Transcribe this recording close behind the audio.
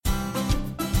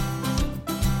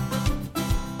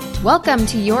Welcome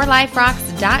to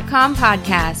YourLifeRocks.com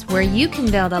podcast, where you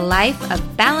can build a life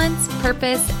of balance,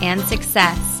 purpose, and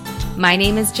success. My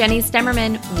name is Jenny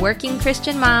Stemmerman, working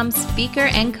Christian mom, speaker,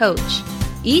 and coach.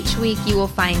 Each week, you will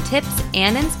find tips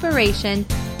and inspiration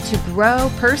to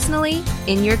grow personally,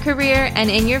 in your career,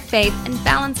 and in your faith, and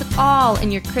balance it all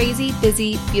in your crazy,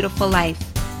 busy, beautiful life.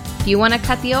 If you want to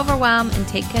cut the overwhelm and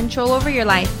take control over your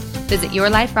life, visit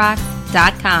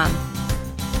YourLifeRocks.com.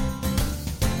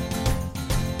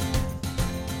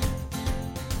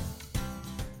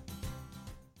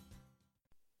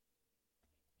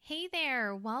 Hey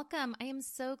there, welcome. I am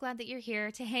so glad that you're here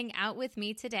to hang out with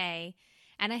me today.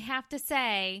 And I have to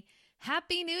say,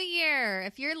 Happy New Year!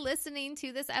 If you're listening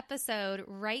to this episode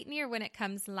right near when it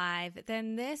comes live,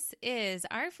 then this is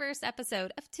our first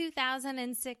episode of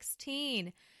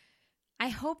 2016. I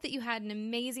hope that you had an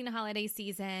amazing holiday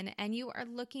season and you are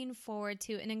looking forward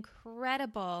to an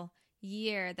incredible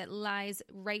year that lies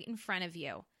right in front of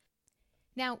you.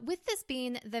 Now, with this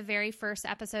being the very first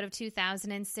episode of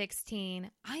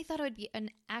 2016, I thought it would be an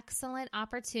excellent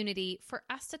opportunity for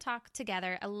us to talk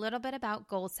together a little bit about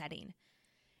goal setting.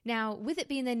 Now, with it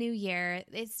being the new year,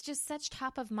 it's just such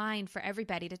top of mind for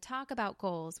everybody to talk about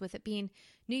goals, with it being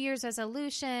New Year's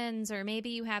resolutions, or maybe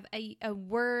you have a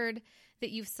word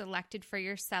that you've selected for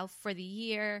yourself for the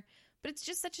year. But it's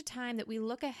just such a time that we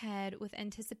look ahead with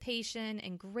anticipation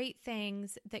and great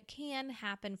things that can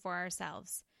happen for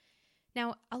ourselves.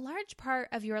 Now, a large part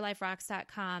of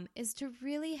YourLifeRocks.com is to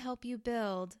really help you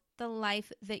build the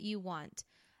life that you want,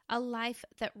 a life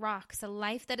that rocks, a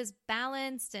life that is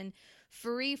balanced and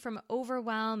free from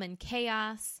overwhelm and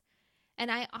chaos.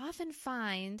 And I often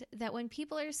find that when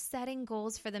people are setting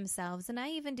goals for themselves, and I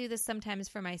even do this sometimes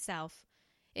for myself,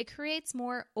 it creates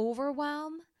more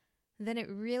overwhelm than it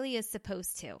really is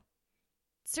supposed to.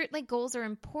 Certainly, goals are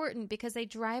important because they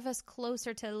drive us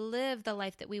closer to live the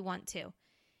life that we want to.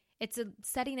 It's a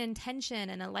setting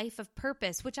intention and a life of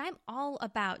purpose, which I'm all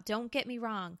about, don't get me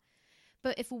wrong.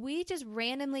 But if we just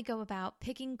randomly go about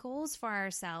picking goals for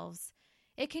ourselves,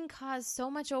 it can cause so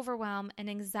much overwhelm and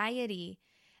anxiety.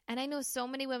 And I know so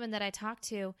many women that I talk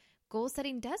to, goal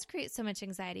setting does create so much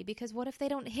anxiety because what if they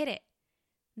don't hit it?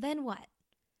 Then what?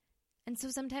 And so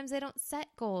sometimes they don't set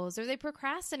goals or they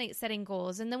procrastinate setting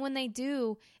goals. And then when they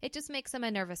do, it just makes them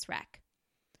a nervous wreck.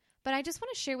 But I just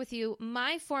want to share with you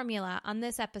my formula on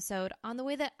this episode on the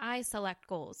way that I select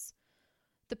goals,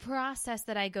 the process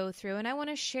that I go through, and I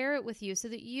want to share it with you so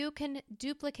that you can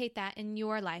duplicate that in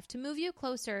your life to move you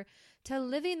closer to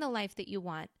living the life that you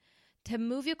want, to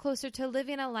move you closer to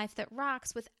living a life that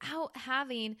rocks without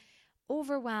having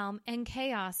overwhelm and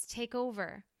chaos take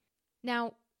over.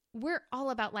 Now, we're all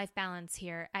about life balance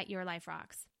here at Your Life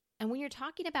Rocks. And when you're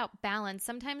talking about balance,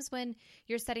 sometimes when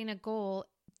you're setting a goal,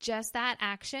 just that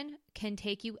action can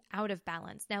take you out of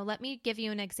balance. Now, let me give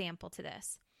you an example to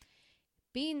this.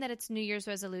 Being that it's New Year's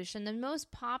resolution, the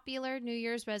most popular New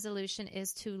Year's resolution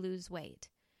is to lose weight.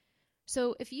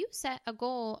 So if you set a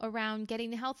goal around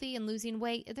getting healthy and losing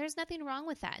weight, there's nothing wrong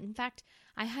with that. In fact,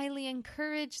 I highly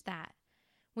encourage that.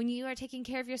 When you are taking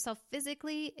care of yourself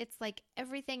physically, it's like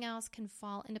everything else can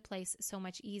fall into place so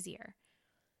much easier.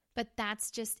 But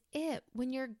that's just it.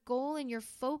 When your goal and your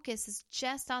focus is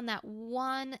just on that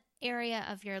one area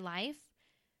of your life,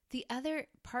 the other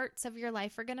parts of your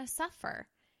life are going to suffer.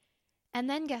 And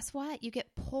then guess what? You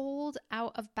get pulled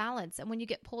out of balance. And when you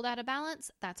get pulled out of balance,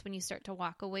 that's when you start to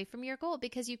walk away from your goal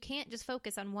because you can't just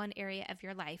focus on one area of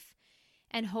your life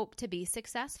and hope to be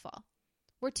successful.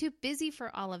 We're too busy for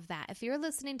all of that. If you're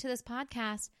listening to this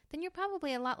podcast, then you're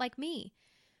probably a lot like me.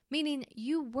 Meaning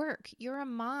you work, you're a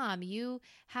mom, you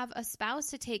have a spouse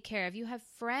to take care of, you have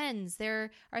friends,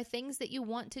 there are things that you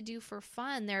want to do for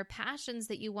fun, there are passions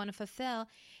that you want to fulfill,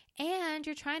 and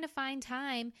you're trying to find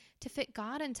time to fit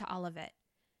God into all of it.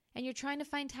 And you're trying to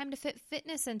find time to fit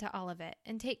fitness into all of it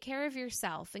and take care of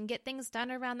yourself and get things done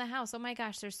around the house. Oh my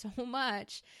gosh, there's so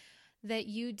much that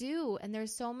you do, and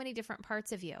there's so many different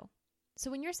parts of you.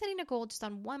 So when you're setting a goal just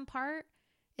on one part,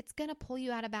 it's going to pull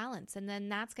you out of balance, and then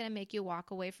that's going to make you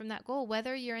walk away from that goal,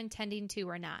 whether you're intending to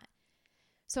or not.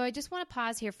 So I just want to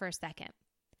pause here for a second.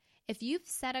 If you've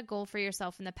set a goal for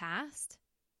yourself in the past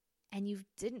and you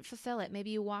didn't fulfill it,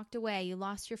 maybe you walked away, you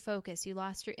lost your focus, you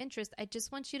lost your interest, I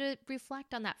just want you to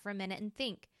reflect on that for a minute and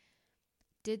think,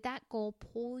 did that goal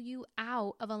pull you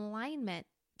out of alignment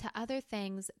to other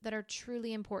things that are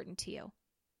truly important to you?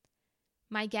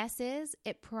 My guess is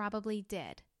it probably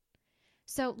did.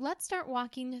 So let's start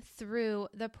walking through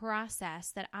the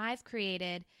process that I've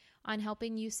created on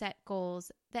helping you set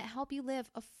goals that help you live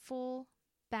a full,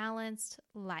 balanced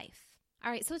life.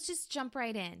 All right, so let's just jump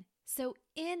right in. So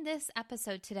in this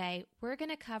episode today, we're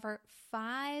going to cover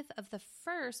 5 of the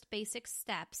first basic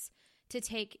steps to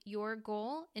take your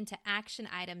goal into action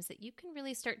items that you can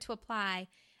really start to apply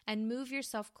and move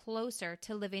yourself closer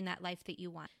to living that life that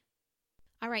you want.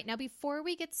 All right, now before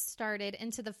we get started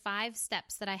into the 5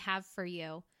 steps that I have for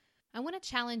you, I want to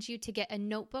challenge you to get a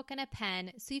notebook and a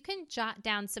pen so you can jot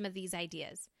down some of these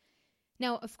ideas.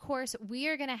 Now, of course, we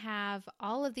are going to have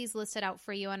all of these listed out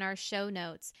for you on our show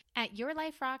notes at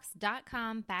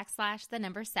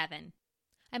yourliferocks.com/7.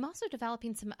 I'm also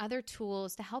developing some other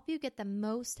tools to help you get the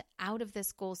most out of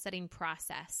this goal setting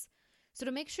process. So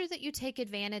to make sure that you take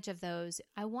advantage of those,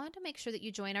 I want to make sure that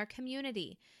you join our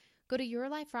community. Go to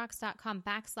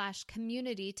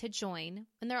yourliferocks.com/community to join,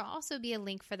 and there'll also be a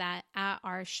link for that at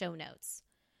our show notes.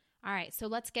 All right, so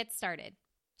let's get started.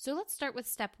 So let's start with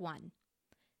step 1.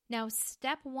 Now,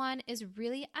 step 1 is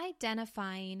really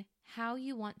identifying how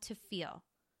you want to feel.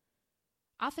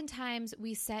 Oftentimes,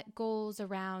 we set goals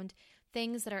around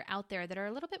things that are out there that are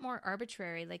a little bit more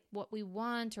arbitrary, like what we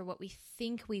want or what we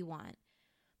think we want.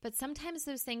 But sometimes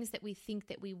those things that we think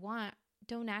that we want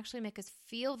don't actually make us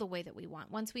feel the way that we want.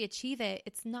 Once we achieve it,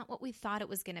 it's not what we thought it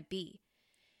was going to be.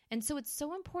 And so it's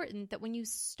so important that when you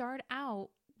start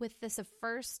out with this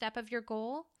first step of your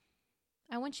goal,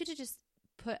 I want you to just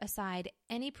put aside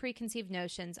any preconceived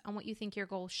notions on what you think your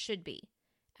goal should be.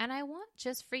 And I want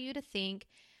just for you to think,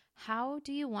 how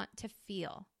do you want to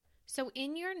feel? So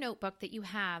in your notebook that you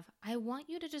have, I want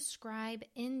you to describe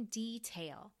in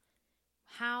detail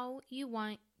how you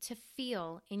want to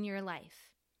feel in your life.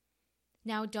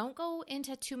 Now, don't go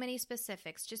into too many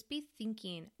specifics. Just be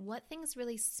thinking what things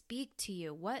really speak to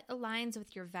you, what aligns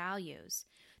with your values.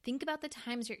 Think about the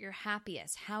times you're at your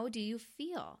happiest. How do you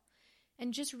feel?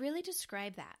 And just really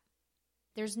describe that.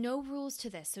 There's no rules to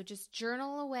this, so just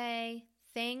journal away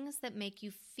things that make you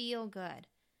feel good.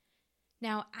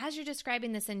 Now, as you're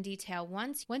describing this in detail,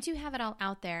 once you have it all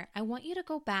out there, I want you to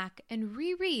go back and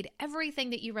reread everything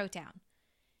that you wrote down.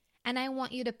 And I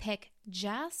want you to pick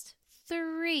just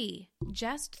three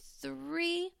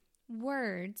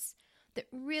words that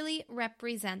really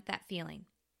represent that feeling.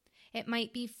 It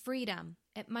might be freedom.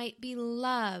 It might be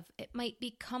love. It might be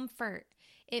comfort.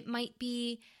 It might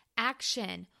be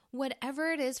action.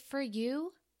 Whatever it is for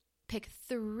you, pick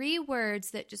 3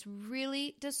 words that just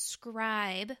really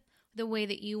describe the way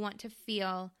that you want to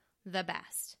feel the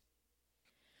best.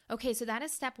 Okay, so that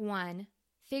is step 1,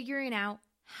 figuring out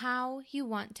how you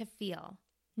want to feel.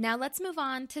 Now let's move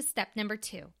on to step number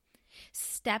 2.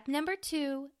 Step number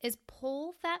 2 is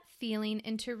pull that feeling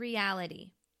into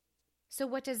reality. So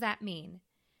what does that mean?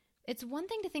 It's one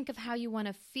thing to think of how you want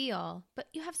to feel, but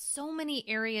you have so many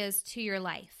areas to your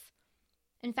life.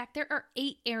 In fact, there are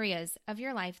 8 areas of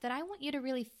your life that I want you to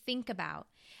really think about.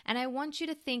 And I want you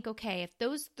to think, okay, if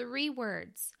those 3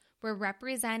 words were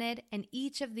represented in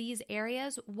each of these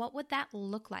areas, what would that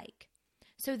look like?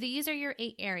 So these are your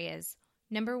 8 areas.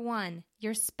 Number 1,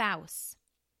 your spouse.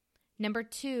 Number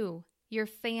 2, your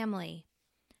family.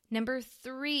 Number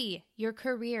 3, your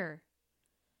career.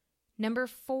 Number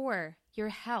 4, your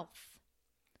health.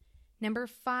 Number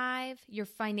 5, your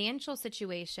financial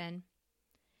situation.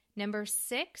 Number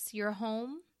 6, your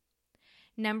home.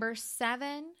 Number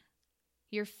 7,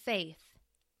 your faith.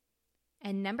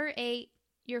 And number 8,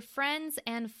 your friends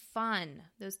and fun.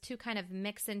 Those 2 kind of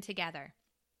mix in together.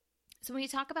 So when you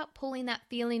talk about pulling that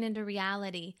feeling into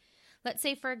reality, let's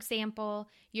say, for example,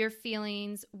 your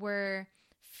feelings were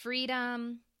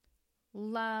freedom,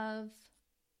 love,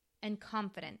 and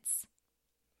confidence.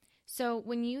 So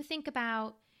when you think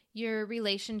about your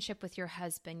relationship with your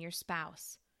husband, your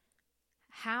spouse,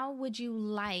 how would you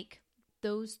like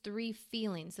those 3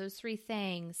 feelings, those 3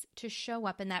 things to show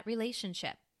up in that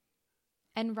relationship?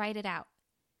 And write it out.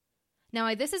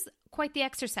 Now, this is quite the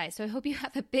exercise, so I hope you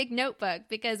have a big notebook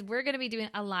because we're going to be doing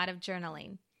a lot of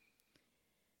journaling.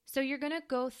 So you're going to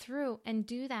go through and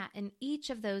do that in each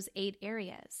of those 8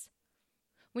 areas.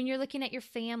 When you're looking at your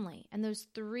family and those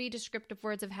 3 descriptive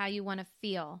words of how you want to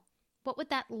feel, what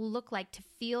would that look like to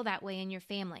feel that way in your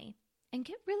family? And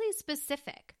get really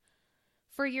specific.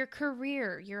 For your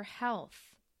career, your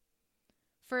health.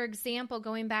 For example,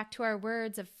 going back to our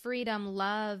words of freedom,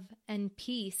 love, and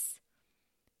peace,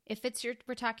 if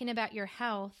we're talking about your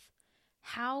health,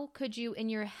 how could you in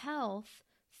your health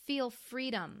feel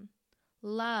freedom,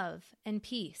 love, and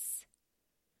peace?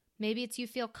 Maybe it's you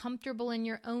feel comfortable in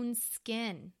your own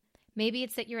skin. Maybe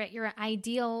it's that you're at your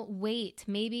ideal weight.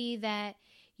 Maybe that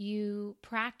you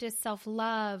practice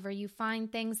self-love, or you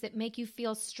find things that make you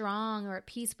feel strong or at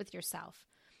peace with yourself.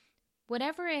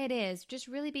 Whatever it is, just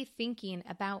really be thinking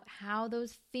about how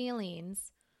those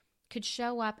feelings could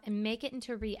show up and make it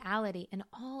into reality in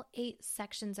all 8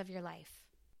 sections of your life.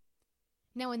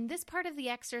 Now, in this part of the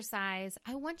exercise,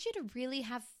 I want you to really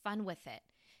have fun with it.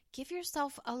 Give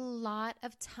yourself a lot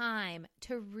of time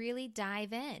to really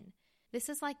dive in. This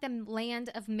is like the land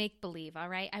of make-believe, all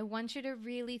right? I want you to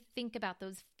really think about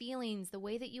those feelings, the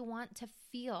way that you want to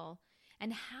feel,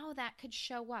 and how that could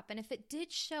show up. And if it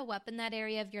did show up in that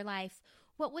area of your life,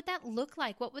 what would that look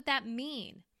like? What would that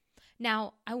mean?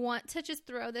 Now, I want to just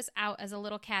throw this out as a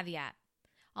little caveat.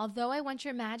 Although I want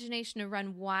your imagination to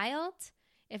run wild,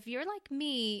 if you're like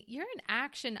me, you're an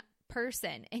action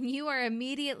person and you are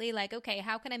immediately like, okay,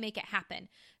 how can I make it happen?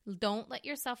 Don't let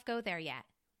yourself go there yet.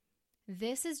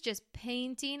 This is just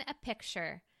painting a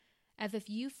picture of if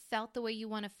you felt the way you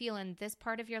want to feel in this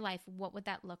part of your life, what would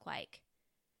that look like?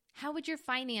 How would your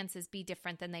finances be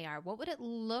different than they are? What would it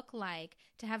look like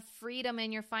to have freedom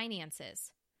in your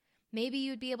finances? Maybe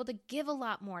you'd be able to give a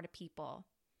lot more to people.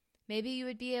 Maybe you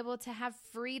would be able to have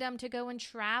freedom to go and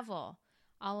travel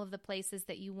all of the places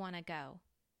that you want to go.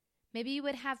 Maybe you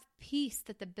would have peace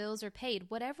that the bills are paid.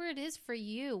 Whatever it is for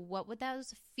you, what would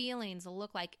those feelings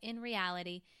look like in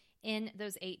reality in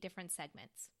those 8 different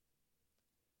segments?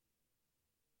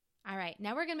 All right,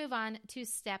 now we're going to move on to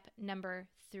step number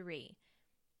 3.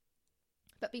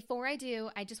 But before I do,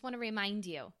 I just want to remind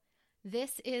you,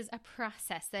 this is a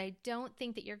process that I don't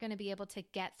think that you're going to be able to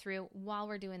get through while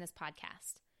we're doing this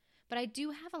podcast. But I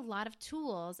do have a lot of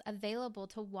tools available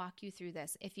to walk you through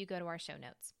this if you go to our show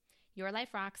notes,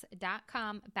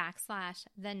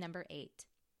 yourliferocks.com/8.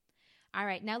 All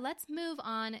right, now let's move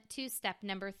on to step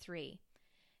number 3.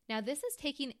 Now this is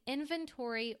taking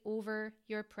inventory over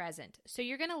your present. So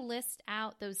you're going to list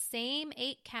out those same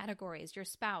 8 categories: your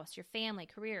spouse, your family,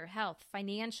 career, health,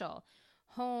 financial,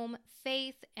 home,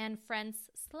 faith, and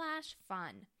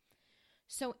friends/fun.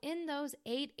 So in those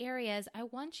 8 areas, I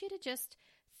want you to just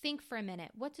think for a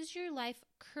minute. What does your life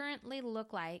currently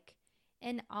look like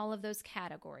in all of those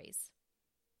categories?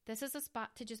 This is a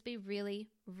spot to just be really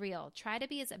real. Try to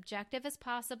be as objective as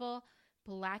possible,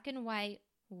 black and white.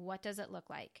 What does it look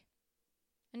like?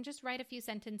 And just write a few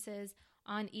sentences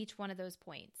on each one of those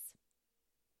points.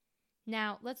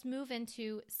 Now, let's move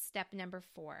into step number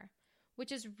 4,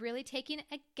 which is really taking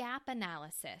a gap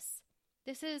analysis.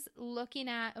 This is looking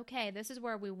at, okay, this is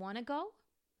where we want to go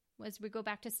as we go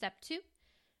back to step 2,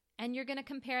 and you're going to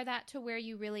compare that to where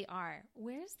you really are.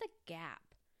 Where's the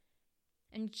gap?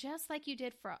 And just like you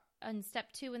did on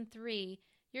step 2 and 3,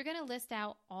 you're going to list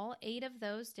out all 8 of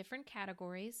those different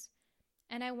categories,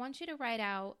 and I want you to write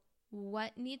out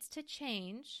what needs to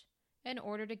change in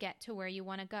order to get to where you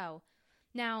want to go.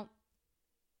 Now,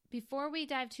 before we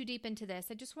dive too deep into this,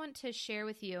 I just want to share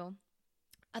with you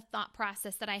a thought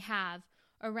process that I have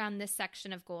around this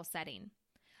section of goal setting.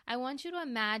 I want you to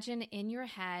imagine in your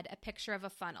head a picture of a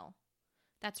funnel.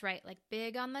 That's right, like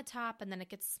big on the top and then it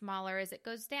gets smaller as it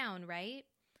goes down, right?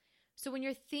 So when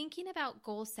you're thinking about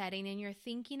goal setting and you're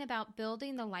thinking about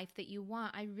building the life that you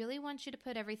want, I really want you to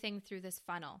put everything through this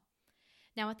funnel.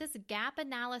 Now, at this gap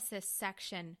analysis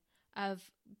section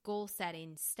of goal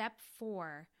setting, step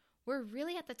 4, we're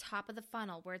really at the top of the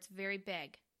funnel where it's very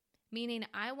big, meaning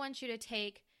I want you to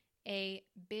take a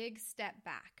big step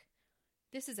back.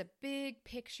 This is a big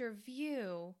picture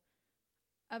view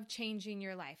of changing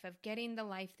your life, of getting the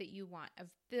life that you want,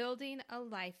 of building a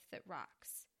life that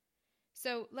rocks.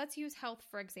 So let's use health,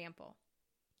 for example.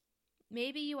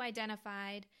 Maybe you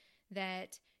identified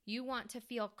that you want to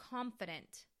feel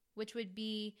confident, which would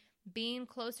be being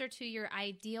closer to your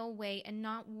ideal weight and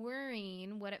not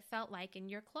worrying what it felt like in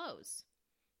your clothes.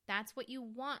 That's what you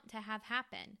want to have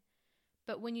happen.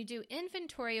 But when you do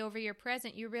inventory over your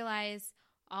present, you realize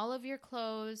all of your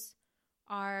clothes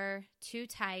are too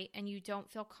tight and you don't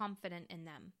feel confident in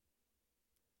them.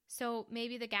 So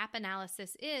maybe the gap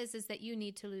analysis is that you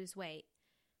need to lose weight.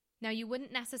 Now, you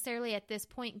wouldn't necessarily at this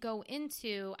point go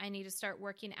into, I need to start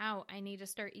working out, I need to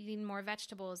start eating more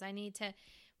vegetables,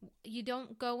 you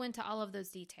don't go into all of those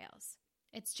details.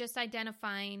 It's just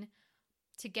identifying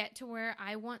to get to where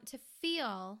I want to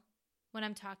feel when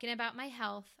I'm talking about my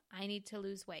health, I need to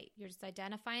lose weight. You're just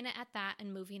identifying it at that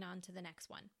and moving on to the next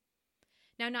one.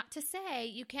 Now, not to say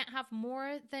you can't have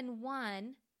more than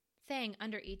one thing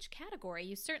under each category.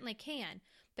 You certainly can,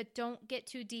 but don't get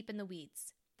too deep in the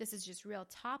weeds. This is just real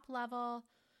top level.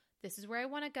 This is where I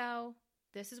want to go.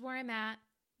 This is where I'm at.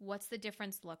 What's the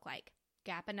difference look like?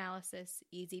 Gap analysis,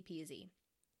 easy peasy.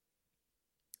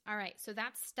 All right, so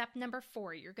that's step number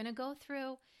 4. You're going to go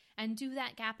through and do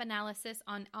that gap analysis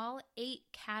on all 8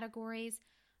 categories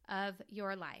of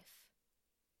your life.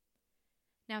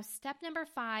 Now, step number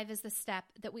 5 is the step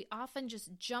that we often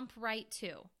just jump right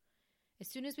to. As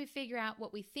soon as we figure out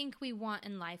what we think we want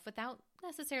in life without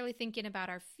necessarily thinking about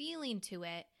our feeling to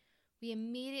it, we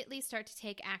immediately start to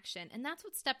take action. And that's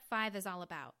what step 5 is all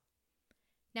about.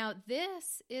 Now,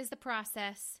 this is the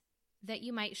process that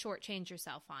you might shortchange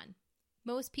yourself on.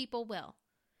 Most people will.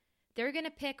 They're going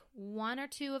to pick 1 or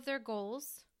 2 of their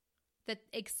goals that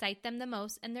excite them the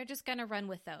most, and they're just going to run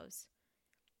with those.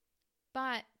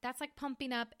 But that's like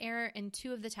pumping up air in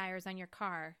 2 of the tires on your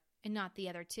car and not the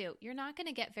other 2. You're not going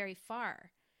to get very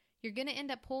far. You're going to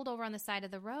end up pulled over on the side of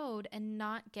the road and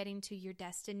not getting to your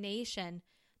destination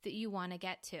that you want to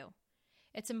get to.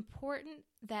 It's important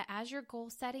that as you're goal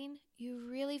setting, you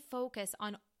really focus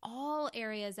on all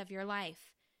areas of your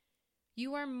life.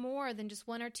 You are more than just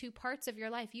 1 or 2 parts of your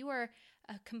life. You are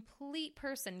a complete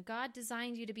person. God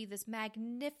designed you to be this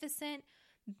magnificent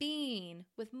being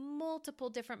with multiple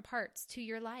different parts to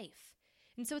your life.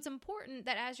 And so it's important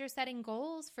that as you're setting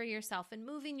goals for yourself and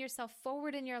moving yourself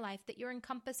forward in your life, that you're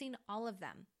encompassing all of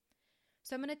them.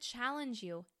 So I'm going to challenge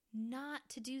you not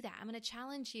to do that. I'm going to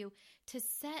challenge you to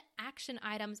set action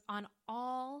items on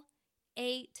all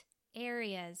 8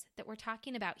 areas that we're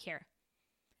talking about here.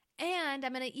 And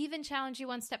I'm going to even challenge you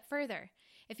one step further.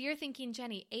 If you're thinking,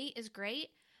 Jenny, 8 is great,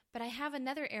 but I have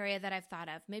another area that I've thought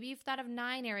of. Maybe you've thought of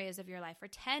 9 areas of your life or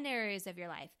 10 areas of your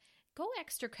life. Go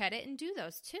extra credit and do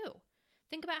those too.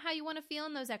 Think about how you want to feel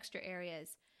in those extra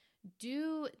areas.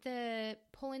 Do the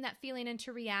pulling that feeling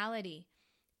into reality.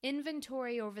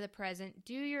 Inventory over the present.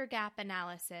 Do your gap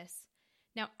analysis.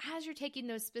 Now, as you're taking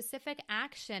those specific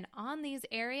action on these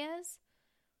areas,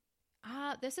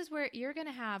 this is where you're going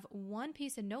to have 1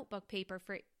 piece of notebook paper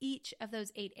for each of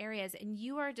those 8 areas, and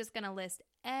you are just going to list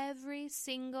every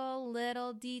single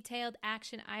little detailed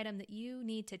action item that you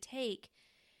need to take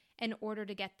in order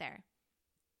to get there.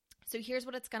 So here's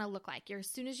what it's going to look like. As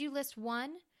soon as you list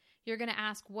 1, you're going to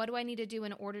ask, what do I need to do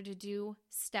in order to do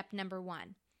step number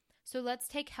 1? So let's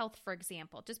take health, for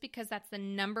example, just because that's the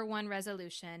number 1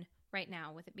 resolution right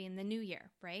now with it being the new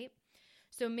year, right?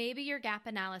 So maybe your gap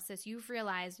analysis, you've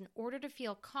realized in order to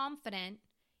feel confident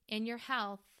in your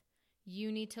health,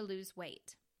 you need to lose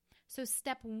weight. So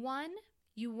step 1,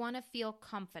 you want to feel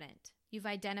confident. You've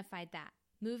identified that.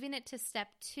 Moving it to step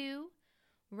 2,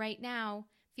 right now,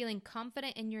 feeling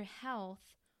confident in your health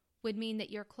would mean that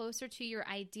you're closer to your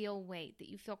ideal weight, that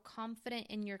you feel confident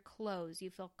in your clothes, you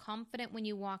feel confident when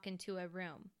you walk into a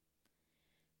room.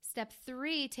 Step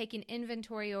 3, taking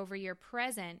inventory over your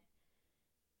present,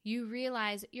 you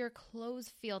realize your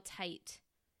clothes feel tight.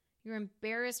 You're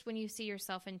embarrassed when you see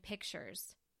yourself in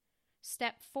pictures.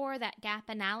 Step 4, that gap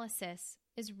analysis,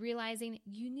 is realizing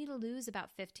you need to lose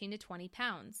about 15 to 20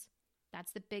 pounds.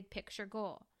 That's the big picture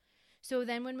goal. So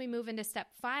then when we move into step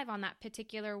 5 on that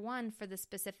particular one for the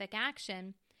specific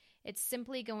action, it's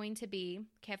simply going to be,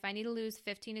 okay, if I need to lose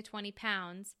 15 to 20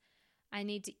 pounds, I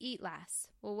need to eat less.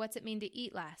 Well, what's it mean to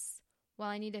eat less? Well,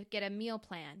 I need to get a meal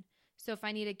plan. So if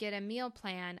I need to get a meal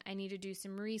plan, I need to do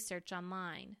some research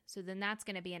online. So then that's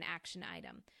going to be an action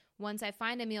item. Once I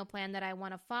find a meal plan that I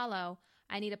want to follow,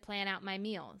 I need to plan out my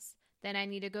meals. Then I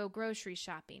need to go grocery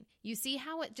shopping. You see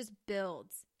how it just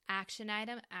builds. Action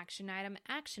item, action item,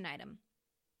 action item.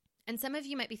 And some of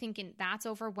you might be thinking, that's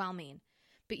overwhelming.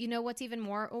 But you know what's even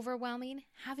more overwhelming?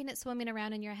 Having it swimming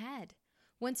around in your head.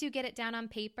 Once you get it down on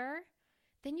paper,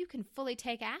 then you can fully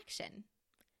take action.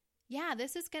 Yeah,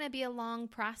 this is going to be a long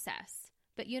process.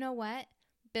 But you know what?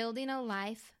 Building a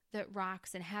life that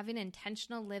rocks and having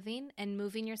intentional living and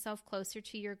moving yourself closer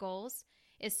to your goals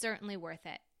is certainly worth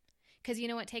it. Because you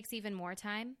know what takes even more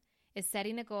time? Is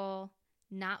setting a goal,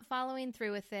 not following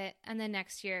through with it, and then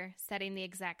next year setting the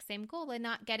exact same goal and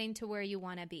not getting to where you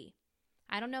want to be.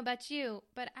 I don't know about you,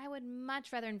 but I would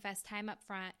much rather invest time up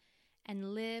front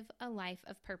and live a life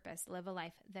of purpose, live a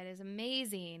life that is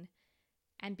amazing,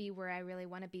 and be where I really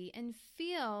want to be and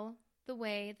feel the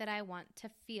way that I want to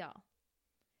feel.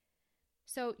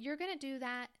 So you're going to do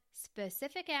that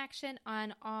specific action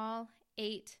on all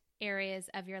 8 areas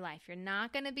of your life. You're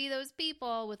not going to be those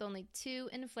people with only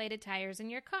 2 inflated tires in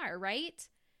your car, right?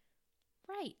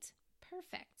 Right.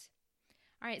 Perfect.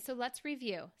 All right, so let's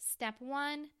review. Step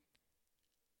 1,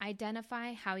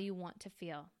 identify how you want to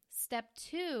feel. Step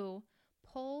 2,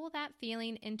 pull that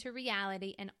feeling into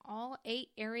reality in all 8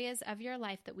 areas of your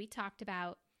life that we talked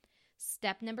about.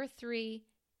 Step number 3,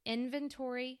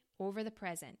 inventory over the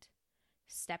present.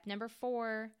 Step number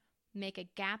 4, make a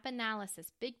gap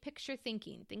analysis, big picture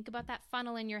thinking. Think about that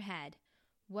funnel in your head.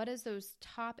 What is those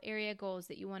top area goals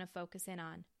that you want to focus in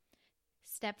on?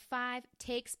 Step 5,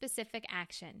 take specific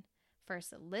action.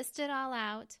 First, list it all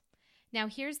out. Now,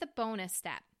 here's the bonus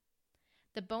step.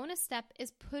 The bonus step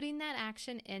is putting that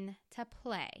action into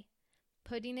play.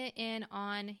 putting it in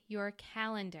on your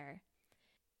calendar.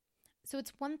 So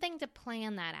it's one thing to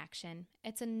plan that action.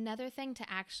 It's another thing to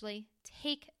actually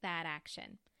take that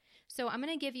action. So I'm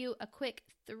going to give you a quick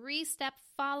 3-step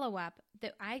follow-up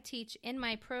that I teach in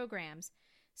my programs.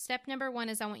 Step number 1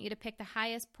 is I want you to pick the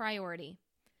highest priority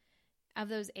of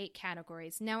those 8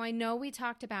 categories. Now, I know we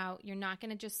talked about you're not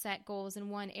going to just set goals in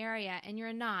one area, and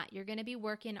you're not. You're going to be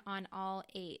working on all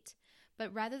 8.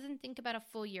 But rather than think about a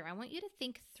full year, I want you to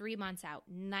think 3 months out,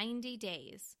 90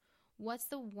 days. What's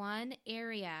the one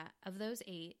area of those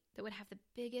 8 that would have the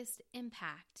biggest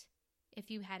impact if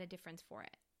you had a difference for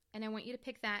it? And I want you to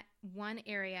pick that one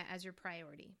area as your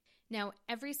priority. Now,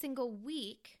 every single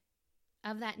week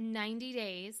of that 90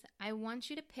 days, I want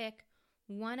you to pick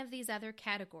one of these other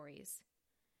categories.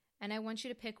 And I want you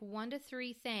to pick 1 to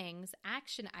 3 things,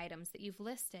 action items that you've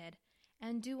listed,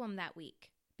 and do them that week.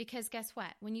 Because guess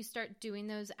what? When you start doing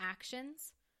those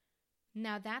actions,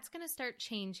 now that's going to start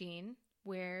changing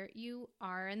where you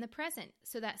are in the present.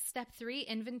 So that step 3,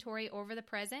 inventory over the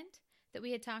present that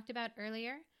we had talked about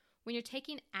earlier, when you're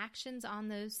taking actions on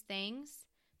those things,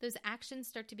 those actions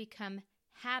start to become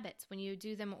habits when you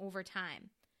do them over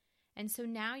time. And so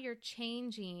now you're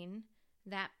changing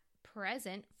that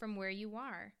present from where you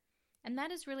are. And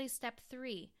that is really step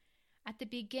 3. At the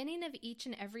beginning of each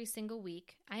and every single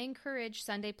week, I encourage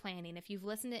Sunday planning. If you've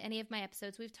listened to any of my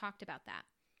episodes, we've talked about that.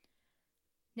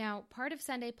 Now, part of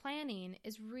Sunday planning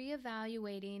is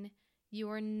reevaluating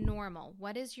your normal.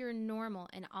 What is your normal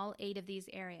in all 8 of these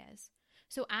areas?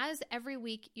 So as every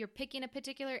week you're picking a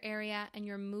particular area and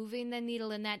you're moving the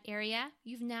needle in that area,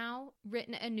 you've now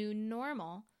written a new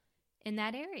normal in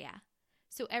that area.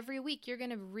 So every week you're going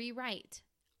to rewrite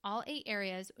all 8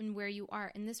 areas and where you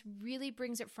are. And this really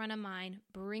brings it front of mind,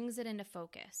 brings it into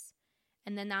focus.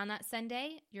 And then on that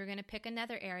Sunday, you're going to pick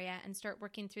another area and start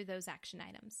working through those action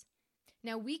items.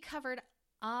 Now, we covered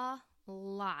a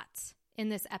lot in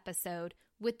this episode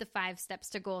with the 5 steps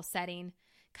to goal setting.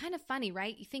 Kind of funny,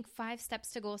 right? You think 5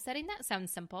 steps to goal setting, that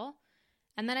sounds simple.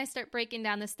 And then I start breaking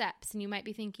down the steps, and you might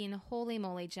be thinking, holy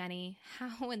moly, Jenny,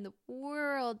 how in the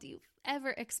world do you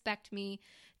ever expect me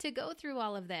to go through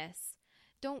all of this?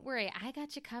 Don't worry, I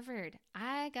got you covered.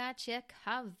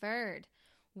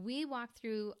 We walk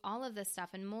through all of this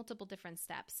stuff in multiple different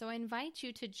steps. So I invite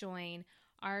you to join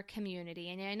our community.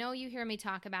 And I know you hear me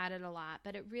talk about it a lot,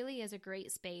 but it really is a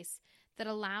great space that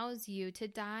allows you to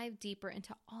dive deeper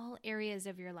into all areas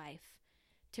of your life,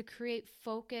 to create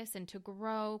focus and to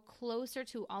grow closer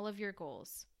to all of your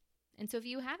goals. And so if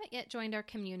you haven't yet joined our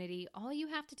community, all you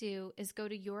have to do is go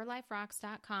to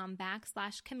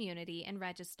yourliferocks.com/community and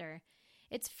register.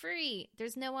 It's free,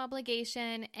 there's no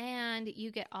obligation, and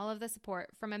you get all of the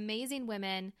support from amazing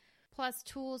women, plus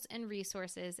tools and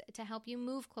resources to help you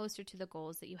move closer to the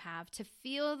goals that you have, to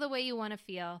feel the way you want to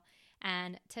feel,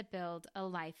 and to build a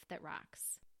life that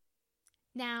rocks.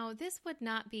 Now, this would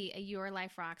not be a Your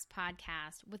Life Rocks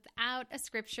podcast without a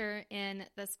scripture in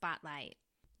the spotlight.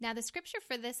 Now, the scripture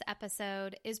for this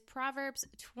episode is Proverbs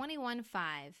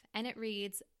 21:5, and it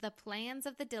reads, "The plans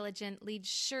of the diligent lead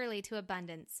surely to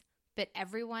abundance, but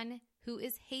everyone who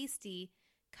is hasty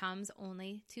comes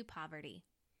only to poverty."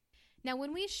 Now,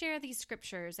 when we share these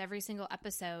scriptures every single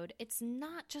episode, it's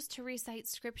not just to recite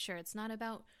scripture. It's not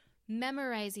about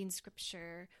memorizing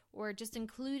scripture or just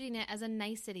including it as a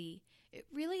nicety. It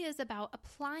really is about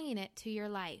applying it to your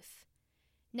life.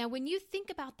 Now, when you think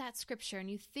about that scripture and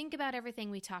you think about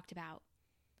everything we talked about,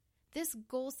 this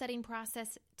goal-setting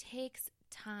process takes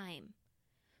time.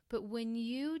 But when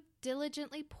you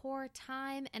diligently pour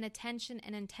time and attention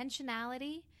and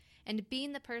intentionality and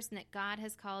being the person that God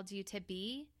has called you to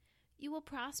be, you will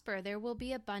prosper. There will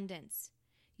be abundance.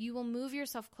 You will move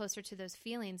yourself closer to those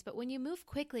feelings. But when you move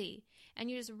quickly and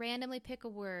you just randomly pick a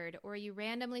word or you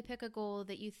randomly pick a goal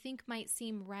that you think might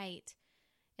seem right,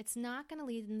 it's not going to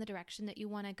lead in the direction that you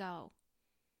want to go.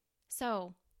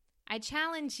 So I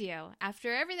challenge you,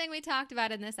 after everything we talked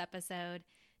about in this episode,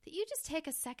 that you just take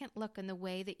a second look in the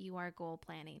way that you are goal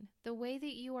planning, the way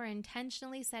that you are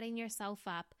intentionally setting yourself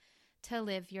up to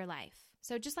live your life.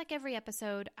 So just like every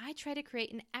episode, I try to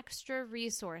create an extra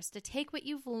resource to take what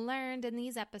you've learned in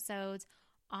these episodes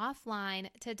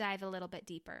offline to dive a little bit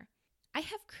deeper. I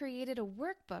have created a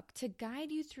workbook to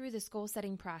guide you through this goal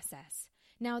setting process.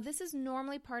 Now, this is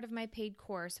normally part of my paid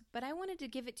course, but I wanted to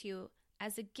give it to you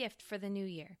as a gift for the new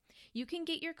year. You can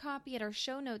get your copy at our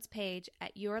show notes page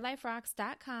at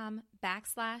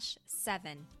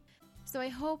yourliferocks.com/7. So I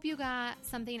hope you got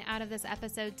something out of this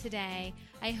episode today.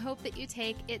 I hope that you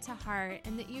take it to heart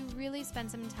and that you really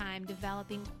spend some time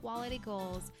developing quality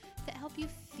goals that help you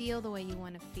feel the way you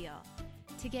want to feel.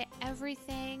 to get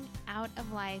everything out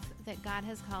of life that God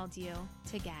has called you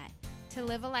to get, to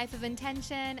live a life of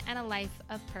intention and a life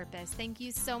of purpose. Thank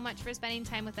you so much for spending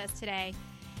time with us today.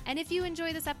 And if you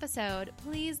enjoy this episode,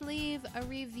 please leave a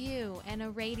review and a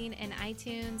rating in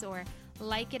iTunes, or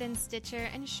like it in Stitcher,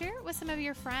 and share it with some of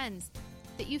your friends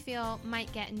that you feel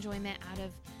might get enjoyment out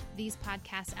of these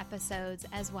podcast episodes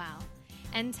as well.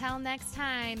 Until next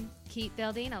time, keep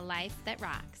building a life that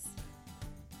rocks.